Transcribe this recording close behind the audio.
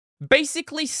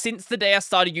Basically, since the day I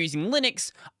started using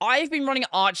Linux, I've been running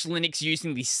Arch Linux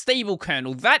using the stable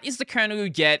kernel. That is the kernel you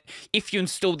get if you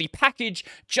install the package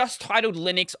just titled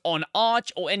Linux on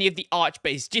Arch or any of the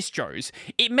Arch-based distros.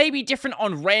 It may be different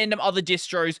on random other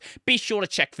distros, be sure to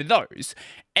check for those.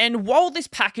 And while this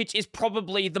package is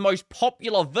probably the most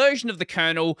popular version of the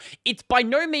kernel, it's by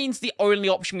no means the only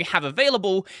option we have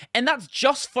available, and that's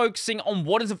just focusing on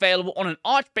what is available on an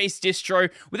Arch-based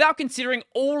distro without considering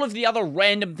all of the other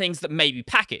random things that may be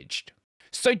packaged.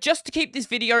 So just to keep this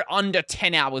video under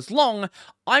 10 hours long,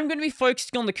 I'm going to be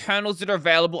focusing on the kernels that are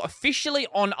available officially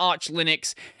on Arch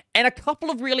Linux, and a couple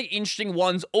of really interesting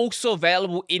ones also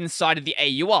available inside of the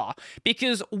AUR,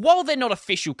 because while they're not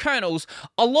official kernels,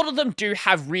 a lot of them do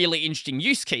have really interesting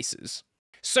use cases.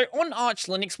 So on Arch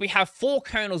Linux, we have 4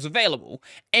 kernels available,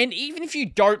 and even if you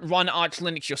don't run Arch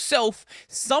Linux yourself,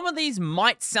 some of these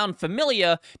might sound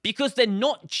familiar because they're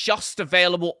not just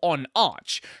available on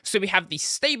Arch. So we have the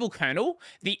stable kernel,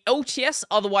 the LTS,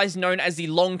 otherwise known as the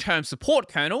long-term support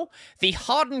kernel, the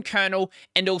hardened kernel,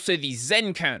 and also the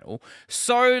Zen kernel.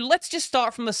 So let's just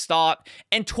start from the start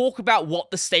and talk about what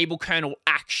the stable kernel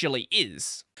actually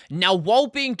is. Now, while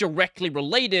being directly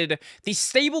related, the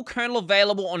stable kernel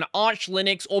available on Arch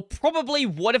Linux, or probably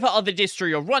whatever other distro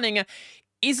you're running,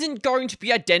 isn't going to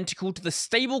be identical to the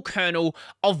stable kernel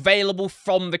available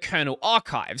from the kernel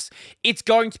archives. It's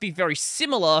going to be very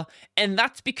similar, and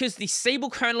that's because the stable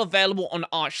kernel available on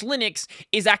Arch Linux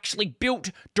is actually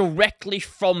built directly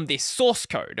from this source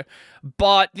code.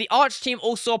 But the Arch team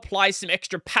also applies some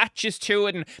extra patches to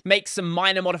it and makes some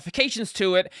minor modifications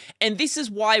to it, and this is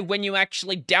why when you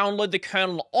actually download the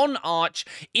kernel on Arch,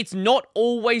 it's not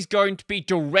always going to be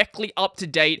directly up to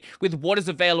date with what is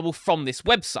available from this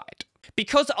website.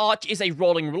 Because Arch is a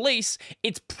rolling release,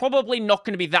 it's probably not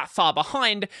going to be that far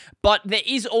behind, but there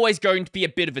is always going to be a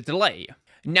bit of a delay.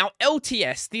 Now,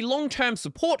 LTS, the long-term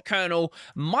support kernel,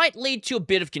 might lead to a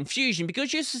bit of confusion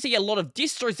because you used to see a lot of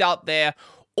distros out there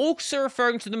also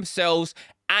referring to themselves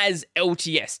as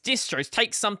LTS distros.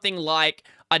 Take something like,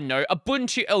 I don't know,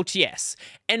 Ubuntu LTS.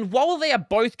 And while they are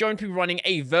both going to be running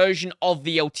a version of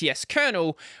the LTS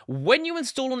kernel, when you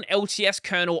install an LTS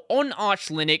kernel on Arch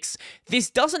Linux, this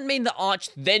doesn't mean that Arch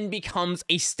then becomes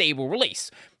a stable release.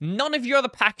 None of your other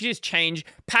packages change.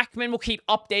 Pacman will keep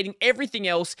updating everything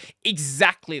else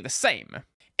exactly the same.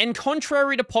 And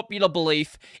contrary to popular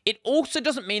belief, it also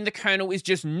doesn't mean the kernel is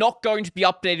just not going to be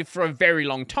updated for a very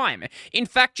long time. In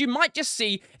fact, you might just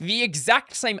see the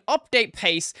exact same update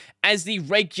pace as the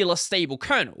regular stable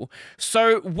kernel.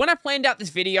 So when I planned out this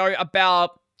video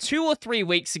about 2 or 3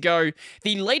 weeks ago,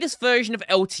 the latest version of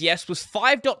LTS was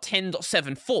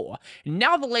 5.10.74.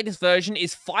 Now the latest version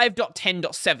is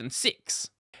 5.10.76.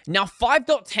 Now,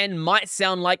 5.10 might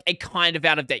sound like a kind of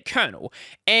out-of-date kernel,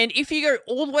 and if you go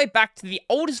all the way back to the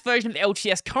oldest version of the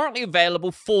LTS currently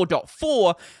available,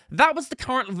 4.4, that was the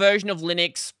current version of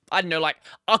Linux, I don't know, like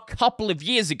a couple of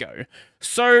years ago.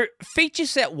 So, feature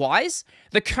set-wise,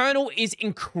 the kernel is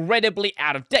incredibly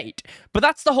out of date, but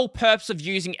that's the whole purpose of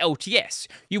using LTS.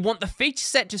 You want the feature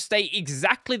set to stay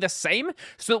exactly the same,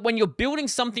 so that when you're building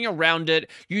something around it,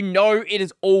 you know it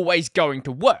is always going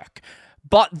to work.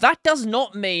 But that does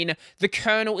not mean the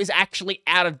kernel is actually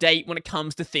out of date when it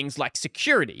comes to things like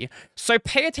security. So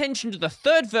pay attention to the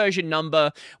third version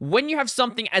number. When you have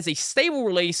something as a stable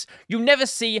release, you'll never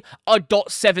see a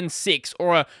 .76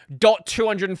 or a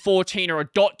 .214 or a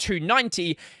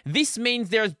 .290. This means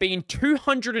there has been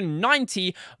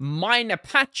 290 minor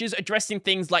patches addressing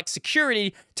things like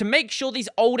security to make sure these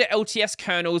older LTS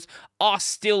kernels are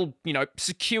still,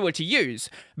 secure to use.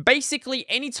 Basically,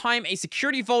 anytime a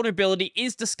security vulnerability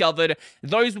is discovered,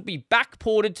 those will be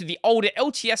backported to the older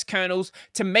LTS kernels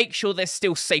to make sure they're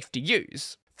still safe to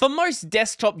use. For most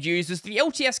desktop users, the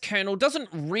LTS kernel doesn't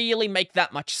really make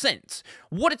that much sense.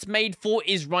 What it's made for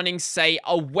is running, say,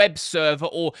 a web server,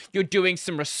 or you're doing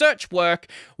some research work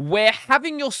where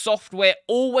having your software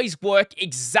always work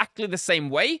exactly the same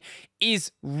way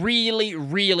is really,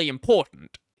 really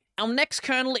important. Our next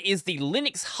kernel is the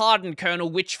Linux Hardened kernel,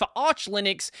 which for Arch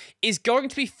Linux is going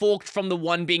to be forked from the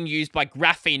one being used by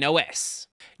Graphene OS.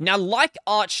 Now, like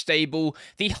Arch Stable,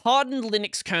 the Hardened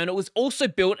Linux kernel is also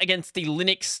built against the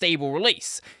Linux Stable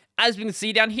release. As we can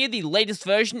see down here, the latest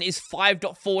version is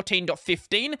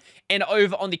 5.14.15, and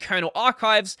over on the kernel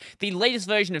archives, the latest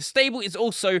version of Stable is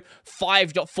also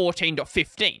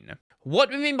 5.14.15.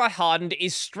 What we mean by hardened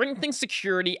is strengthening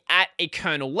security at a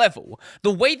kernel level.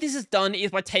 The way this is done is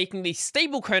by taking the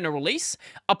stable kernel release,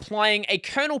 applying a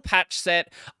kernel patch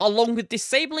set, along with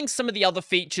disabling some of the other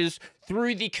features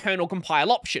through the kernel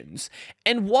compile options.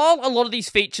 And while a lot of these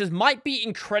features might be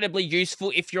incredibly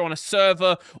useful if you're on a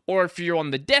server or if you're on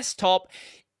the desktop,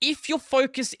 if your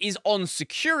focus is on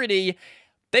security,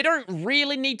 they don't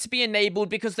really need to be enabled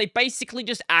because they basically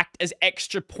just act as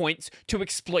extra points to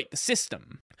exploit the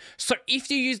system. So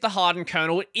if you use the hardened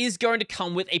kernel, it is going to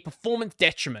come with a performance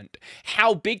detriment.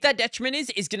 How big that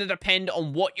detriment is going to depend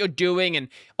on what you're doing and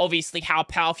obviously how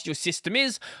powerful your system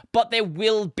is, but there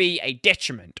will be a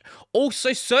detriment.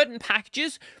 Also, certain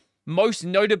packages, most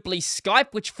notably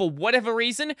Skype, which for whatever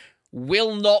reason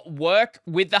will not work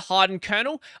with the hardened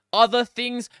kernel. Other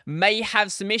things may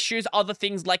have some issues. Other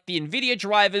things like the NVIDIA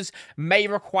drivers may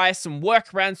require some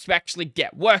workarounds to actually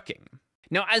get working.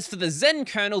 Now, as for the Zen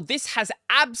kernel, this has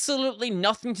absolutely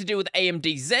nothing to do with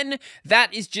AMD Zen.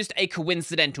 That is just a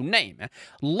coincidental name.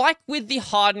 Like with the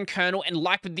hardened kernel and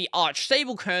like with the Arch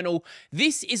stable kernel,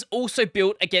 this is also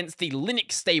built against the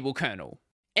Linux stable kernel.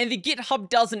 And the GitHub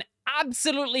does an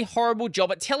absolutely horrible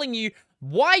job at telling you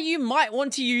why you might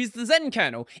want to use the Zen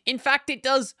kernel. In fact, it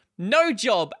does no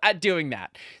job at doing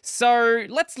that. So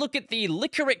let's look at the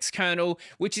Liquorix kernel,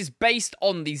 which is based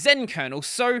on the Zen kernel.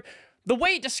 So the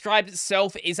way it describes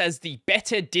itself is as the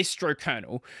better distro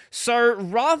kernel. So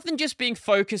rather than just being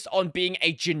focused on being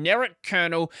a generic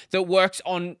kernel that works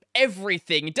on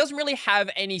everything, it doesn't really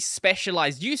have any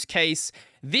specialized use case.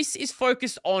 This is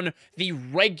focused on the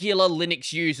regular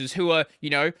Linux users who are,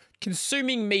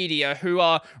 consuming media, who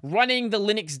are running the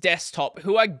Linux desktop,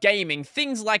 who are gaming,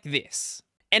 things like this.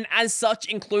 And as such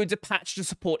includes a patch to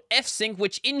support F-Sync,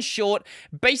 which in short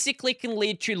basically can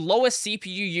lead to lower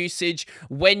CPU usage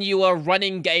when you are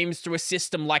running games through a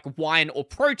system like Wine or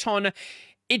Proton.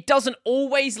 It doesn't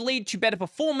always lead to better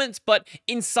performance, but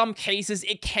in some cases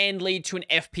it can lead to an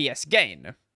FPS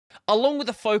gain. Along with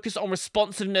a focus on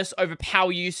responsiveness over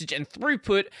power usage and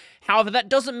throughput. However, that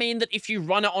doesn't mean that if you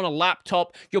run it on a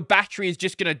laptop, your battery is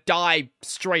just going to die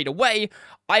straight away.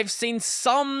 I've seen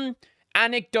some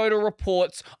anecdotal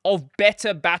reports of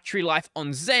better battery life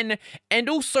on Zen, and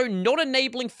also not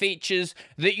enabling features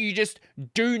that you just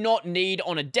do not need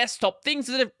on a desktop, things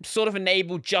that are sort of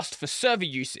enabled just for server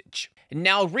usage.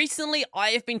 Now, recently, I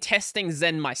have been testing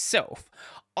Zen myself.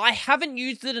 I haven't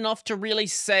used it enough to really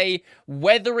say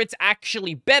whether it's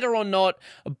actually better or not,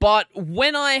 but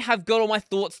when I have got all my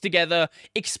thoughts together,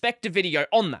 expect a video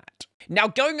on that. Now,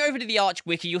 going over to the Arch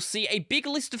Wiki, you'll see a big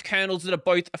list of kernels that are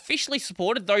both officially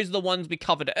supported, those are the ones we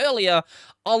covered earlier,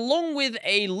 along with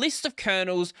a list of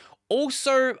kernels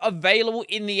also available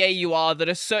in the AUR that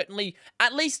are certainly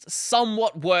at least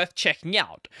somewhat worth checking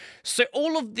out. So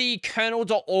all of the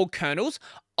kernel.org kernels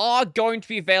are going to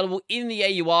be available in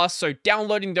the AUR, so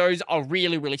downloading those are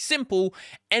really simple.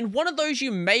 And one of those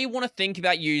you may want to think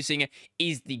about using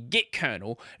is the Git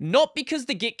kernel. Not because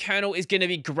the Git kernel is going to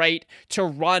be great to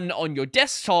run on your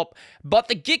desktop, but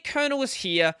the Git kernel is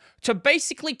here to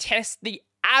basically test the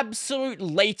absolute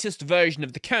latest version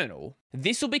of the kernel.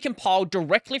 This will be compiled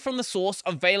directly from the source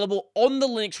available on the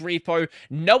Linux repo,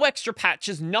 no extra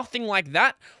patches, nothing like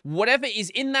that. Whatever is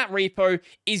in that repo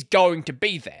is going to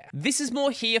be there. This is more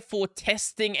here for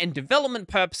testing and development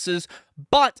purposes,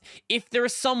 but if there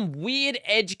is some weird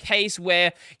edge case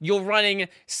where you're running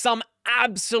some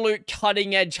absolute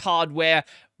cutting edge hardware,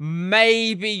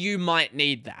 maybe you might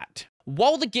need that.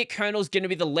 While the Git kernel is going to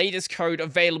be the latest code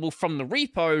available from the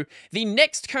repo, the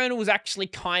next kernel is actually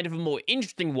kind of a more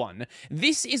interesting one.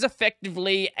 This is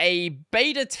effectively a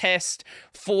beta test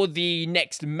for the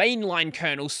next mainline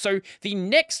kernel, so the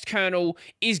next kernel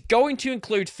is going to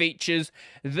include features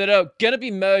that are going to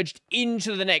be merged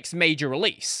into the next major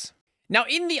release. Now,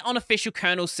 in the unofficial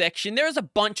kernel section, there is a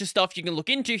bunch of stuff you can look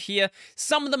into here.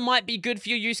 Some of them might be good for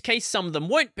your use case, some of them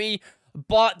won't be.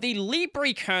 But the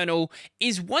Libre kernel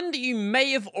is one that you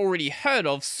may have already heard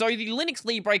of. So the Linux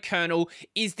Libre kernel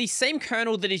is the same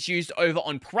kernel that is used over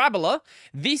on Parabola.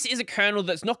 This is a kernel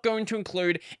that's not going to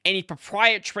include any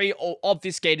proprietary or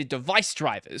obfuscated device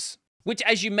drivers, which,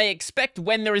 as you may expect,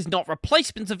 when there is not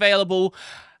replacements available,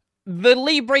 the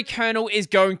Libre kernel is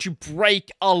going to break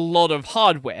a lot of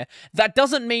hardware. That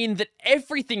doesn't mean that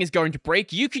everything is going to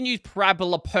break. You can use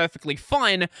Parabola perfectly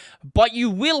fine, but you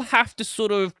will have to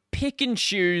sort of pick and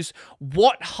choose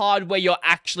what hardware you're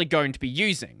actually going to be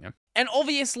using. And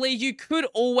obviously, you could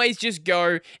always just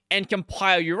go and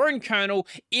compile your own kernel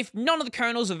if none of the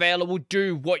kernels available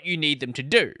do what you need them to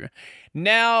do.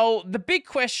 Now, the big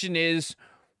question is,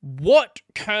 what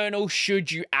kernel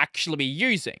should you actually be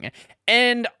using?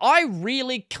 And I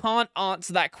really can't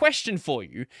answer that question for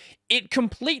you. It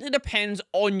completely depends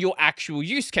on your actual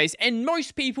use case, and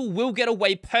most people will get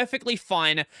away perfectly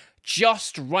fine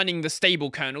just running the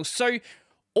stable kernel. So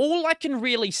all I can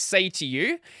really say to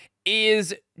you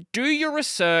is do your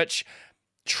research,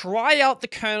 try out the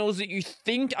kernels that you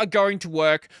think are going to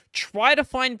work, try to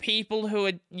find people who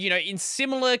are, in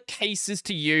similar cases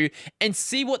to you and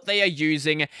see what they are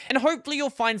using, and hopefully you'll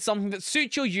find something that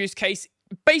suits your use case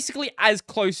basically as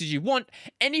close as you want,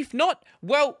 and if not,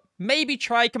 well, maybe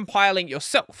try compiling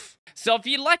yourself. So if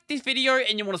you like this video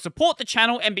and you want to support the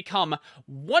channel and become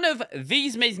one of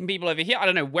these amazing people over here, I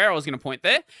don't know where I was going to point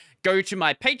there, go to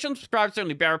my Patreon, subscribe to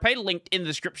Only Bearer Pay, linked in the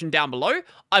description down below.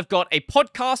 I've got a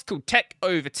podcast called Tech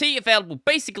Over Tea, available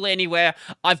basically anywhere.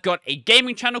 I've got a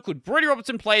gaming channel called Brodie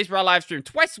Robertson Plays, where I live stream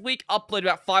twice a week, upload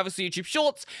about 5 or so YouTube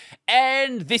shorts,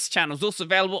 and this channel is also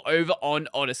available over on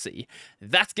Odyssey.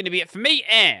 That's going to be it for me,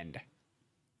 and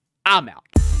I'm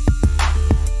out.